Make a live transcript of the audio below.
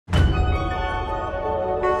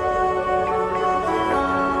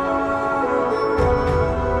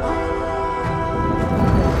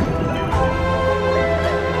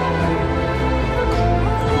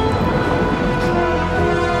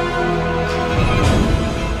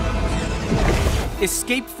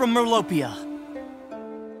Escape from Merlopia.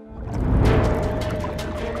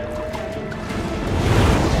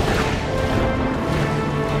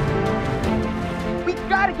 We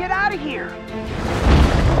gotta get out of here!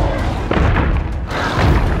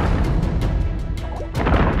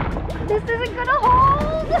 This isn't gonna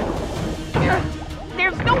hold!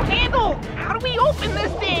 There's no handle! How do we open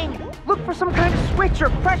this thing? Look for some kind of switch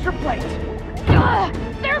or pressure plate.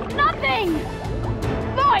 There's nothing!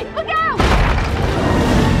 Boy, look out!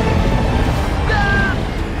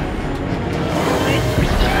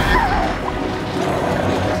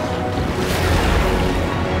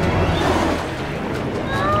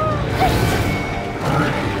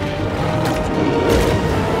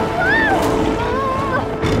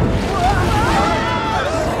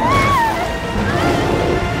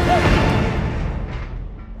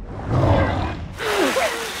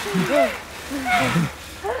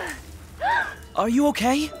 Are you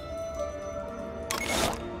okay?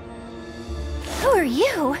 Who are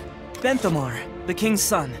you? Benthomaar, the king's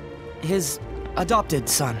son. His adopted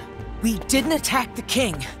son. We didn't attack the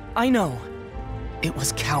king. I know. It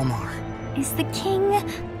was Kalmaar. Is the king...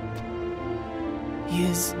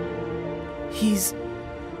 He's...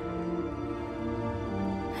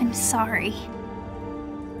 I'm sorry.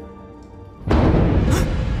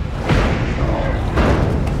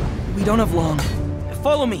 We don't have long.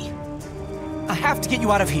 Follow me. I have to get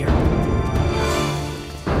you out of here.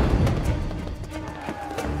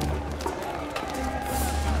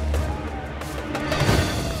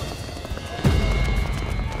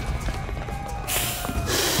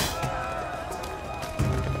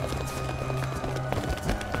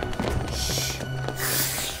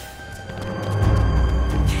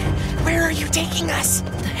 Where are you taking us?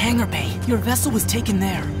 The hangar bay. Your vessel was taken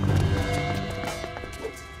there.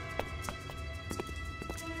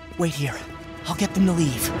 Wait here. I'll get them to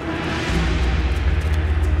leave.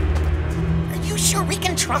 Are you sure we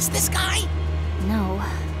can trust this guy? No,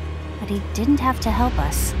 but he didn't have to help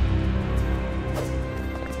us.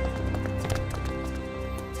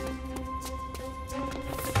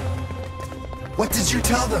 What did you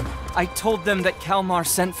tell them? I told them that Kalmaar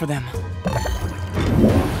sent for them.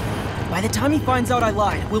 By the time he finds out I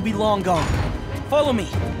lied, we'll be long gone. Follow me.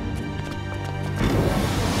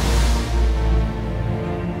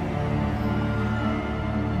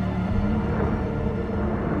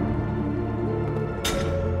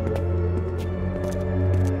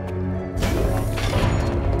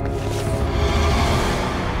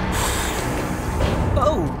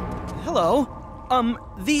 Hello.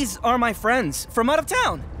 These are my friends from out of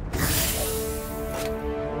town.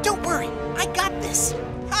 Don't worry, I got this.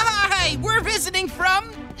 Hi, we're visiting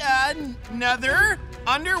from another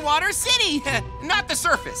underwater city. Not the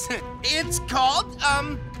surface. It's called,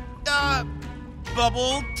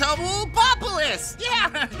 Bubble Tubble Popolis.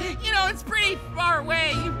 Yeah, you know, it's pretty far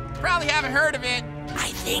away. You probably haven't heard of it.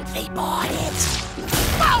 I think they bought it.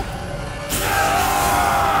 Whoa!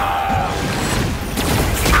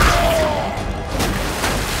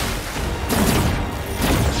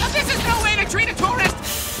 This is no way to treat a tourist!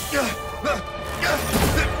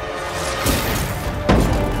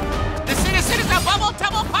 The citizens of Bubble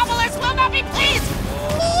Tubble Popolis will not be pleased!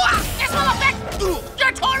 This will affect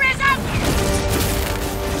your tourism!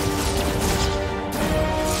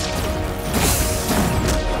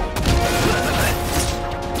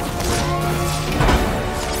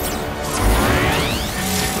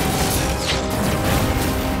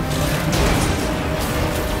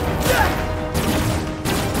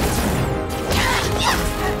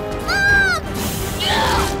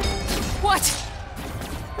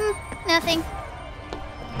 Nothing.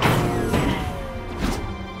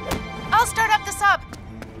 I'll start up the sub.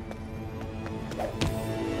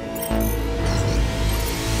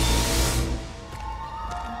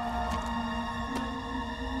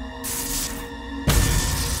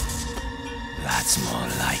 That's more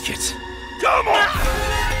like it. Come on!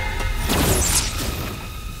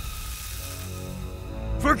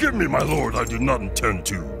 Forgive me, my lord. I did not intend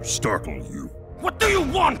to startle you. What do you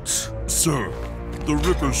want? Sir, the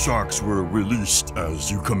Ripper Sharks were released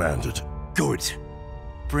as you commanded. Good.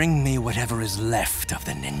 Bring me whatever is left of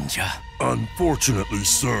the ninja. Unfortunately,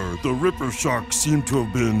 sir, the Ripper Sharks seem to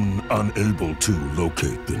have been unable to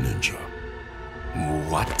locate the ninja.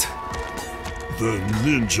 What? The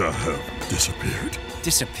ninja have disappeared.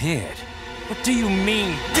 Disappeared? What do you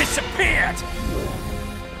mean, disappeared?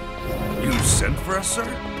 You sent for us, sir?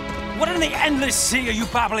 What in the endless sea are you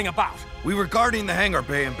babbling about? We were guarding the hangar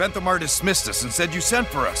bay and Benthomaar dismissed us and said you sent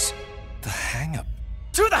for us. The hangar?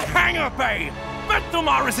 To the hangar bay!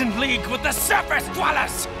 Benthomaar is in league with the surface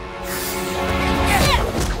dwellers!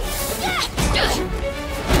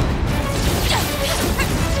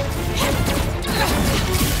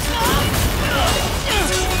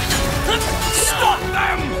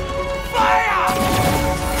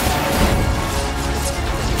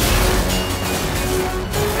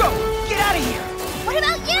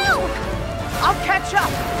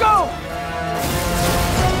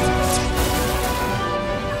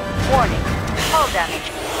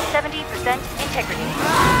 integrity.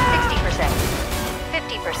 60%.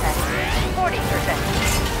 50%. 40%.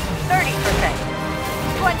 30%.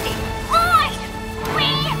 20. Lloyd! We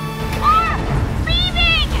are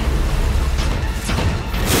leaving!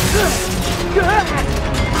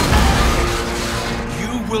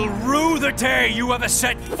 You will rue the day you ever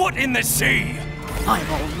set foot in the sea! I'm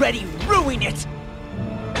already ruining it!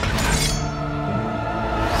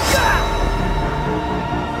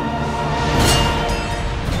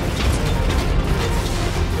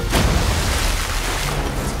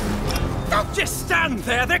 Don't just stand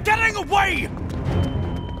there! They're getting away!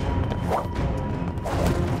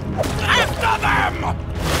 After them!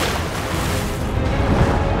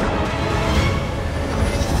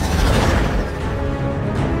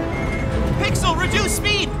 Pixel, reduce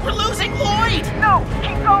speed! We're losing Lloyd! No,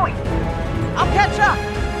 keep going! I'll catch up!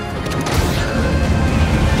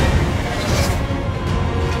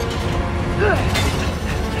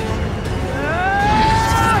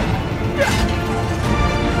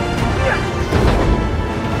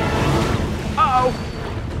 Uh-oh!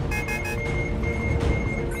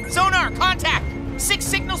 Sonar, contact! 6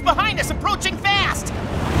 signals behind us, approaching fast!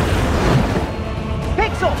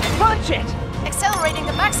 Pixel, punch it! Accelerating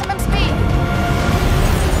to maximum speed.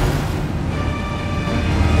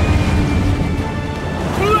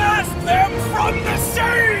 Blast them from the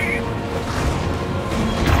sea!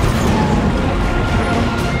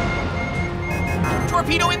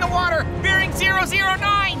 Torpedo in the water, bearing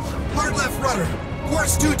 009! Hard left rudder,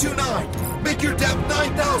 course 229. Make your depth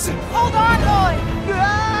 9,000. Hold on, Lloyd!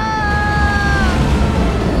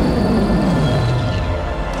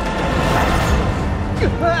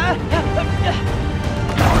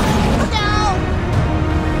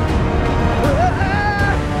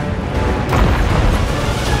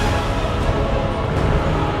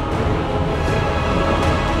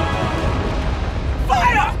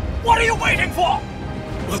 Fire! What are you waiting for?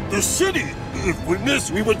 But the city! If we miss,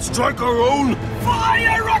 we would strike our own!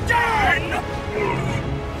 Fire again!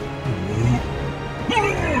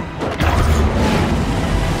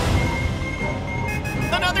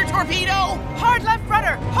 Another torpedo! Hard left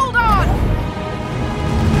rudder! Hold on!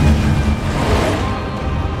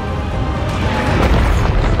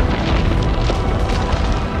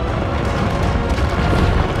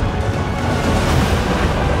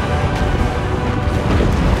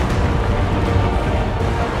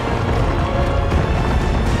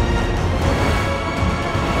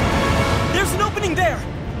 There's an opening there!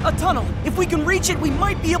 A tunnel. If we can reach it, we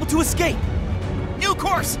might be able to escape. New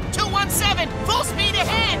course, 217, full speed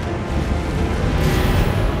ahead!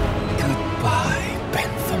 Goodbye,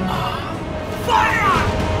 Benthomaar. Fire!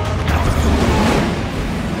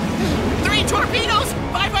 3 torpedoes,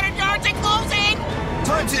 500 yards and closing!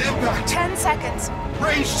 Time to impact. 10 seconds.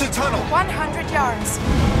 Range to tunnel. 100 yards.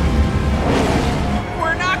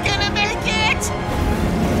 We're not gonna make it!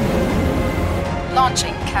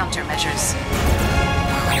 Launching countermeasures.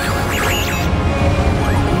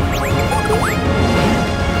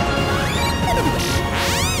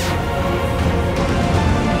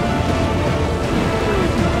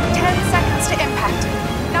 10 seconds to impact.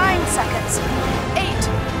 9 seconds. 8,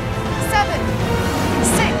 7,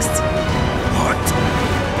 6. What?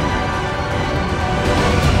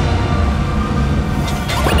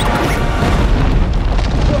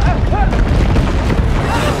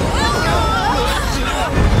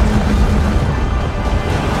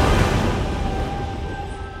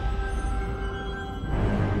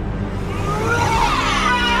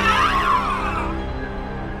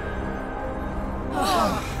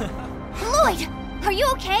 Lloyd, are you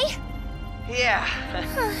okay? Yeah,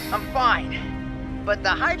 I'm fine. But the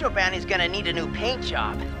hydroban is gonna need a new paint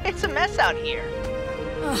job. It's a mess out here.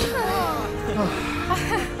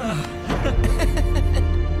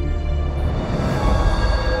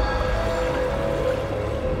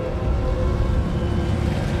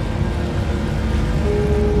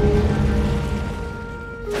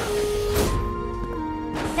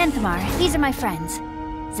 Benthomaar, these are my friends.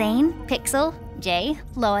 Zane, Pixel, Jay,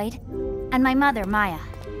 Lloyd, and my mother, Maya.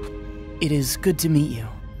 It is good to meet you.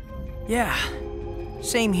 Yeah,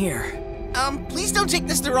 same here. Please don't take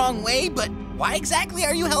this the wrong way, but why exactly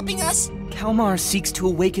are you helping us? Kalmaar seeks to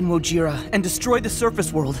awaken Wojira and destroy the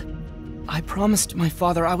surface world. I promised my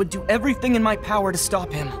father I would do everything in my power to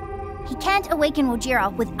stop him. He can't awaken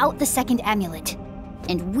Wojira without the second amulet.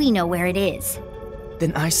 And we know where it is.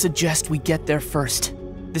 Then I suggest we get there first.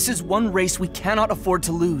 This is one race we cannot afford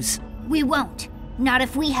to lose. We won't. Not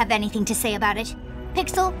if we have anything to say about it.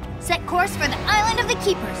 Pixel, set course for the Island of the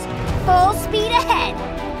Keepers. Full speed ahead!